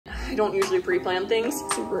I don't usually pre-plan things.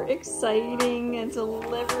 Super exciting and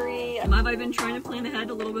delivery. Have I been trying to plan ahead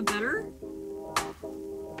a little bit better?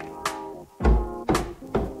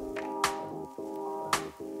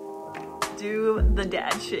 Do the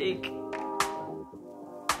dad shake.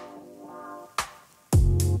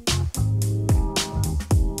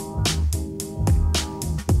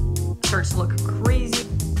 Starts to look crazy.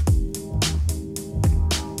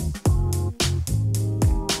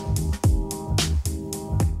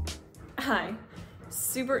 Hi,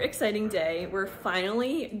 super exciting day. We're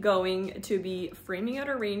finally going to be framing out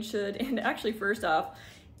our range hood, and actually first off,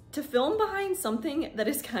 to film behind something that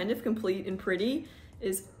is kind of complete and pretty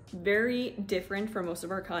is very different from most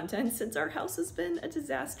of our content since our house has been a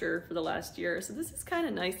disaster for the last year. So this is kind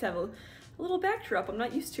of nice to have a little backdrop. I'm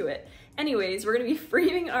not used to it. Anyways, we're gonna be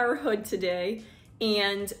framing our hood today,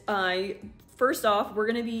 and first off, we're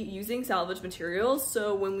gonna be using salvage materials.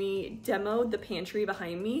 So when we demoed the pantry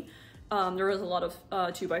behind me, there was a lot of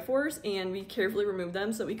 2x4s, and we carefully removed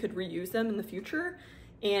them so that we could reuse them in the future.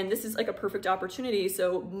 And this is like a perfect opportunity.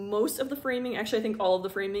 So most of the framing, actually I think all of the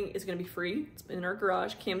framing is gonna be free. It's in our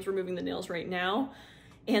garage. Cam's removing the nails right now.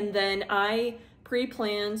 And then I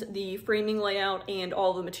pre-planned the framing layout and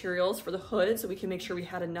all the materials for the hood so we can make sure we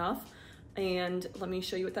had enough. And let me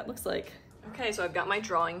show you what that looks like. Okay, so I've got my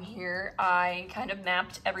drawing here. I kind of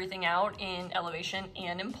mapped everything out in elevation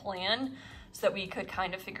and in plan so that we could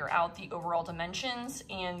kind of figure out the overall dimensions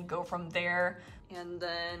and go from there. And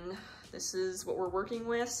then this is what we're working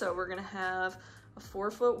with. So we're gonna have a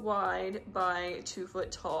 4-foot wide by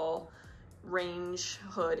 2-foot tall range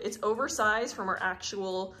hood. It's oversized from our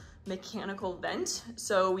actual mechanical vent.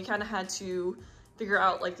 So we kind of had to figure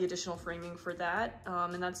out like the additional framing for that.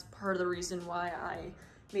 And that's part of the reason why I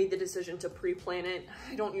made the decision to pre-plan it.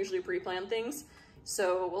 I don't usually pre-plan things.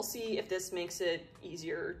 So we'll see if this makes it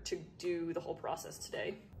easier to do the whole process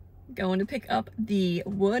today. Going to pick up the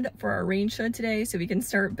wood for our range hood today so we can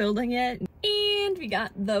start building it. And we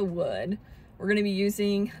got the wood. We're gonna be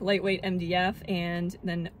using lightweight MDF and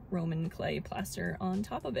then Roman clay plaster on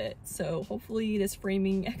top of it. So hopefully this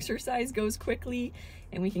framing exercise goes quickly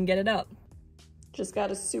and we can get it up. Just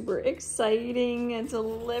got a super exciting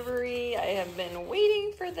delivery. I have been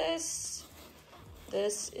waiting for this.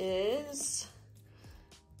 This is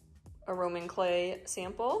a Roman clay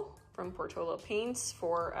sample from Portola Paints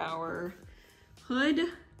for our hood.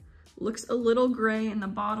 Looks a little gray in the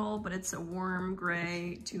bottle, but it's a warm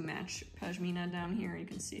gray to match pashmina down here. You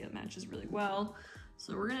can see it matches really well.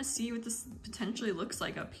 So we're gonna see what this potentially looks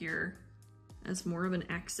like up here as more of an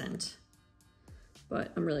accent,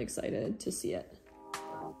 but I'm really excited to see it.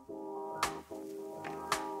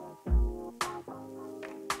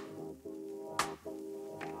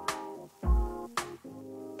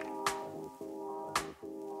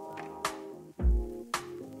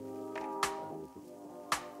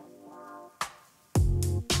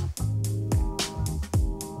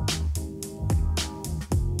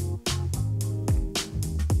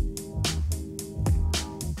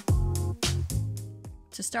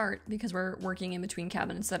 To start, because we're working in between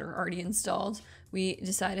cabinets that are already installed, we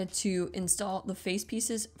decided to install the face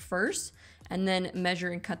pieces first and then measure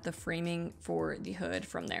and cut the framing for the hood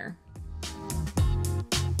from there.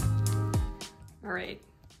 All right,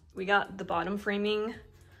 we got the bottom framing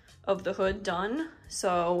of the hood done.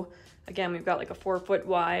 So again, we've got like a 4-foot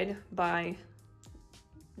wide by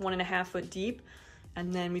 1.5 foot deep.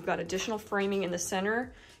 And then we've got additional framing in the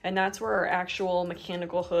center, and that's where our actual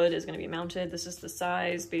mechanical hood is going to be mounted. This is the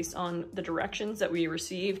size based on the directions that we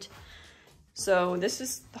received. So this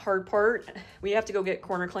is the hard part. We have to go get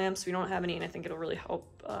corner clamps. We don't have any, and I think it'll really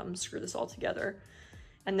help screw this all together.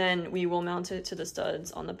 And then we will mount it to the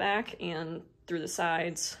studs on the back and through the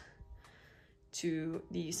sides to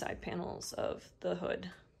the side panels of the hood.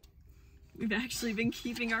 We've actually been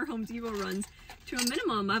keeping our Home Depot runs to a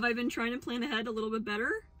minimum. Have I been trying to plan ahead a little bit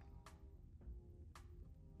better?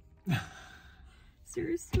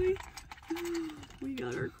 Seriously? We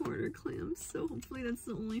got our corner clamps, so hopefully that's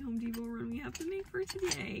the only Home Depot run we have to make for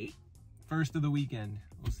today. First of the weekend.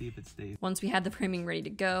 We'll see if it stays. Once we had the framing ready to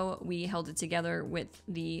go, we held it together with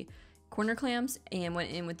the corner clamps and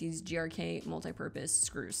went in with these GRK multi-purpose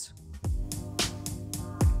screws.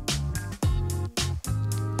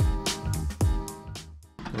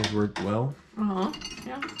 Those worked well.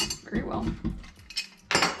 Yeah, very well.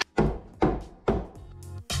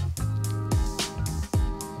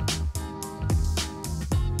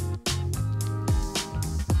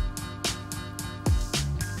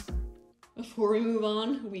 Before we move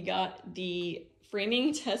on, we got the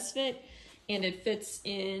framing test fit, and it fits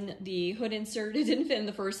in the hood insert. It didn't fit in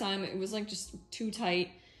the first time. It was like just too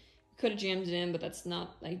tight. Could have jammed it in, but that's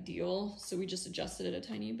not ideal. So we just adjusted it a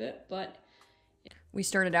tiny bit, but we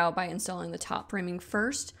started out by installing the top framing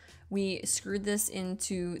first. We screwed this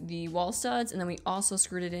into the wall studs, and then we also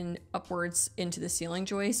screwed it in upwards into the ceiling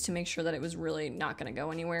joist to make sure that it was really not gonna go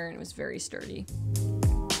anywhere, and it was very sturdy.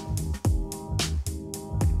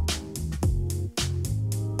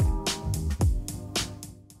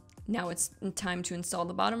 Now it's time to install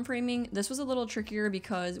the bottom framing. This was a little trickier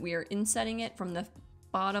because we are insetting it from the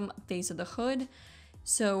bottom face of the hood.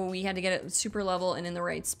 So we had to get it super level and in the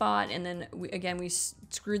right spot. And then we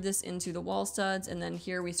screwed this into the wall studs, and then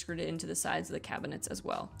here we screwed it into the sides of the cabinets as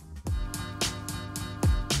well.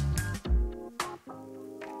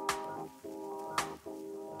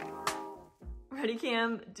 Ready,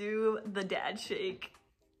 Cam? Do the dad shake.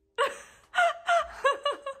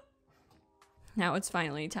 Now it's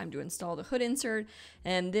finally time to install the hood insert,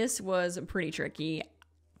 and this was pretty tricky.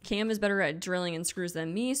 Cam is better at drilling and screws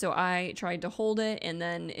than me, so I tried to hold it, and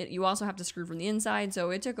then you also have to screw from the inside, so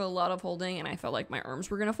it took a lot of holding, and I felt like my arms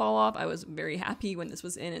were gonna fall off. I was very happy when this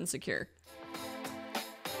was in and secure.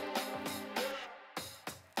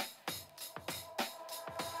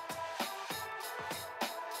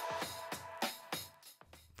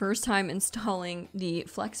 First time installing the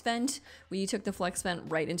flex vent, we took the flex vent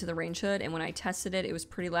right into the range hood, and when I tested it, it was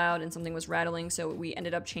pretty loud and something was rattling, so we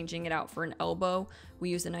ended up changing it out for an elbow. We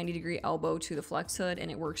used a 90-degree elbow to the flex hood, and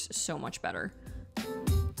it works so much better.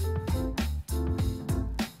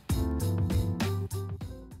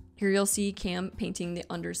 Here you'll see Cam painting the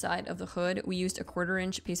underside of the hood. We used a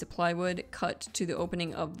 1/4-inch piece of plywood cut to the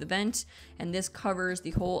opening of the vent, and this covers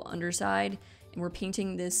the whole underside. And we're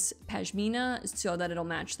painting this pashmina so that it'll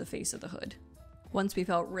match the face of the hood. Once we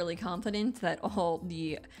felt really confident that all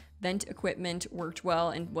the vent equipment worked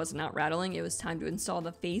well and was not rattling, it was time to install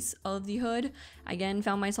the face of the hood. I again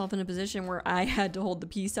found myself in a position where I had to hold the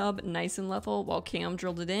piece up nice and level while Cam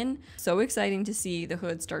drilled it in. So exciting to see the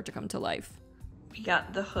hood start to come to life. We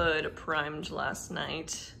got the hood primed last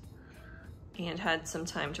night and had some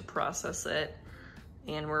time to process it.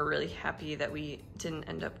 And we're really happy that we didn't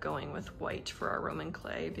end up going with white for our Roman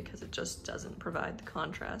clay because it just doesn't provide the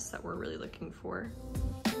contrast that we're really looking for.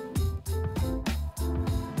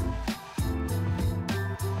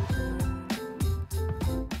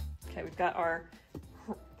 Okay, we've got our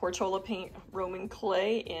Portola Paint Roman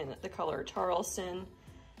clay in the color Charleston.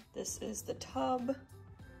 This is the tub and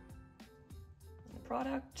the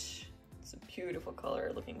product. It's a beautiful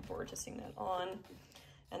color, looking forward to seeing that on.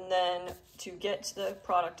 And then to get the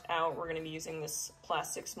product out, we're gonna be using this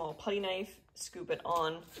plastic small putty knife, scoop it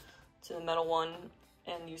on to the metal one,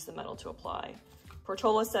 and use the metal to apply.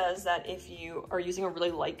 Portola says that if you are using a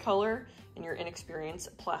really light color and you're inexperienced,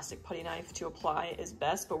 a plastic putty knife to apply is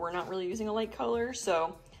best, but we're not really using a light color,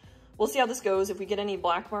 so we'll see how this goes. If we get any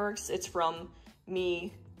black marks, it's from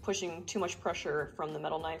me pushing too much pressure from the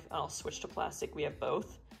metal knife. I'll switch to plastic. We have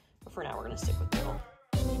both, but for now we're gonna stick with metal.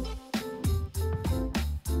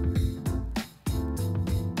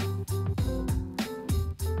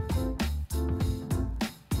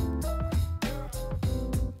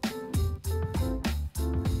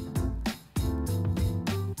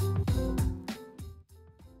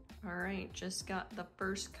 Just got the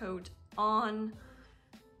first coat on.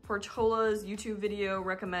 Portola's YouTube video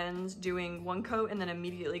recommends doing one coat and then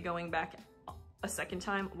immediately going back a second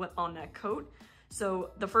time on that coat. So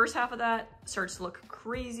the first half of that starts to look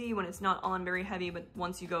crazy when it's not on very heavy, but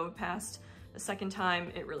once you go past the second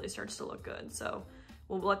time, it really starts to look good. So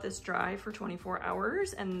we'll let this dry for 24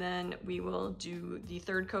 hours and then we will do the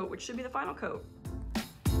third coat, which should be the final coat.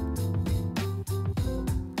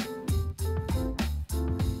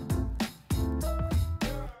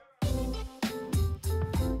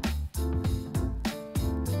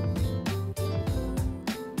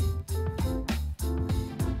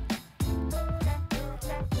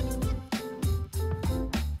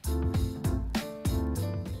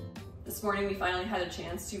 This morning we finally had a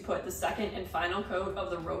chance to put the second and final coat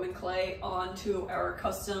of the Roman clay onto our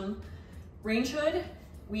custom range hood.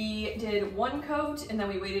 We did one coat and then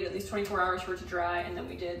we waited at least 24 hours for it to dry, and then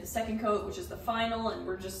we did the second coat, which is the final, and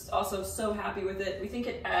we're just also so happy with it. We think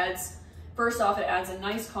it adds, first off, it adds a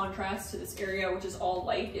nice contrast to this area, which is all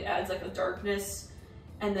light. It adds like a darkness,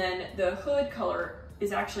 and then the hood color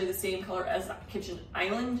is actually the same color as the kitchen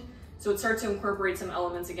island, so it starts to incorporate some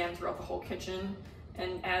elements again throughout the whole kitchen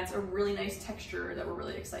and adds a really nice texture that we're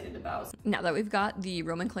really excited about. Now that we've got the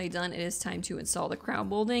Roman clay done, it is time to install the crown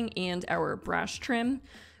molding and our brass trim.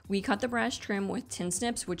 We cut the brass trim with tin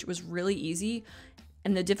snips, which was really easy.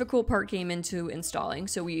 And the difficult part came into installing.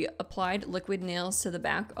 So we applied liquid nails to the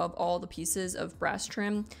back of all the pieces of brass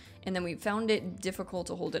trim, and then we found it difficult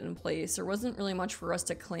to hold it in place. There wasn't really much for us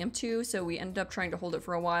to clamp to, so we ended up trying to hold it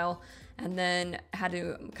for a while, and then had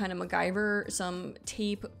to kind of MacGyver some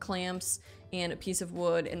tape, clamps, and a piece of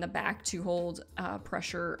wood in the back to hold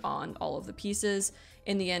pressure on all of the pieces.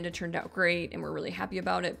 In the end, it turned out great, and we're really happy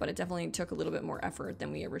about it, but it definitely took a little bit more effort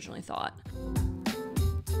than we originally thought.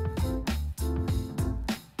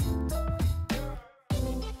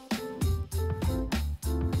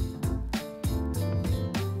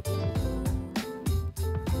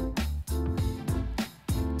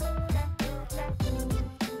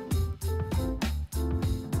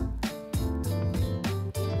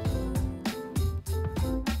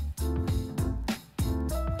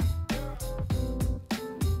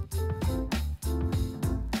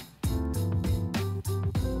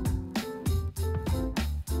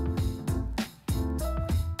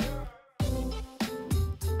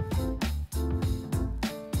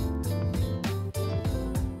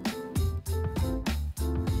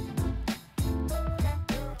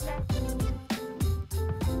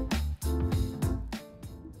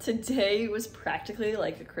 Today was practically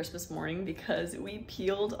like a Christmas morning because we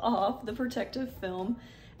peeled off the protective film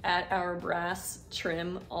at our brass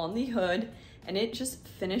trim on the hood, and it just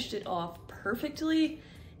finished it off perfectly.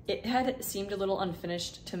 It had seemed a little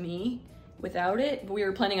unfinished to me without it, but we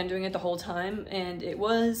were planning on doing it the whole time, and it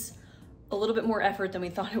was a little bit more effort than we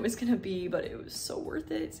thought it was gonna be, but it was so worth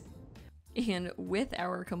it. And with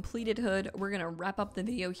our completed hood, we're gonna wrap up the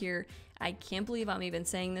video here. I can't believe I'm even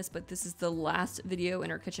saying this, but this is the last video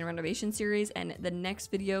in our kitchen renovation series, and the next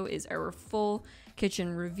video is our full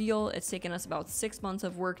kitchen reveal. It's taken us about 6 months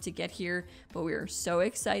of work to get here, but we are so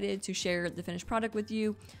excited to share the finished product with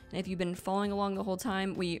you. And if you've been following along the whole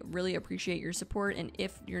time, we really appreciate your support. And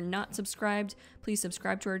if you're not subscribed, please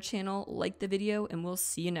subscribe to our channel, like the video, and we'll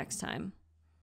see you next time.